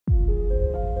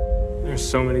There's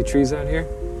so many trees out here.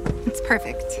 It's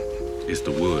perfect. It's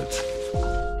the woods.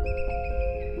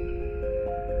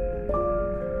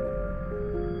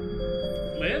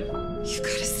 Liv? You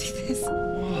gotta see this.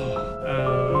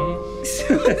 Whoa.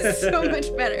 So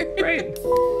much better. Great.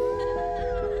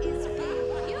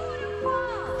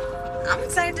 I'm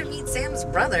excited to meet Sam's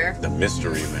brother. The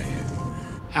mystery man.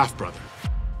 Half-brother.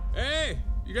 Hey,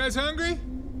 you guys hungry?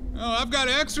 Oh, I've got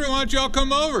extra. Why don't y'all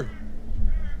come over?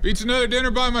 Beats another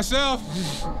dinner by myself.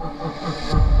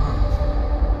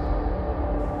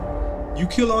 You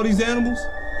kill all these animals?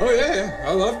 Oh, yeah.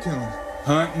 I love killing.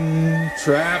 Hunting,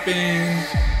 trapping.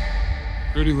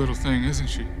 Pretty little thing, isn't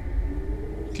she?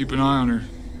 Keep an eye on her.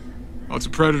 Lots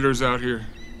of predators out here.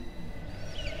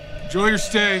 Enjoy your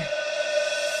stay.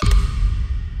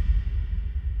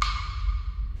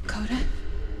 Coda?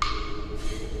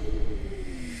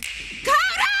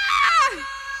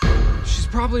 She's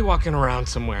probably walking around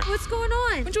somewhere. What's going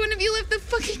on? Which one of you left the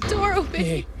fucking door open?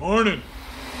 Hey. Morning.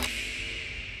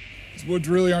 These woods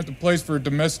really aren't the place for a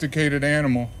domesticated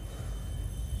animal.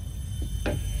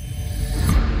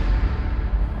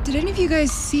 Did any of you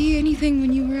guys see anything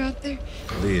when you were out there?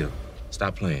 Liv,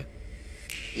 stop playing.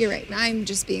 You're right. I'm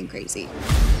just being crazy.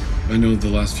 I know the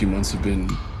last few months have been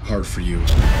hard for you.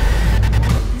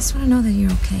 I just want to know that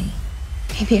you're okay.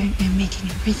 Maybe I am making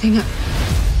everything up.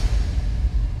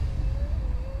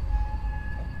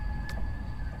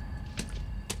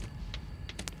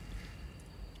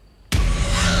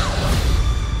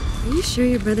 Are you sure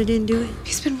your brother didn't do it?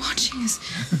 He's been watching us.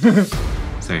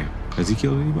 Sam, has he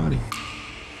killed anybody?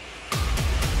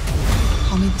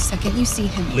 Call me the second you see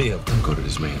him. Liv, don't go to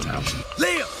this man's house.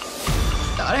 Liv!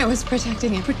 Thought I was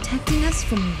protecting him. Protecting us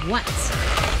from what?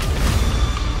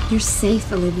 You're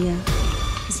safe, Olivia.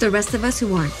 It's the rest of us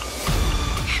who aren't.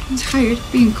 I'm tired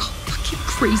of being called fucking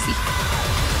crazy.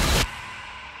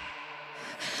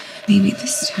 Maybe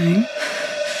this time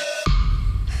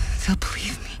they'll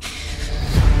believe me.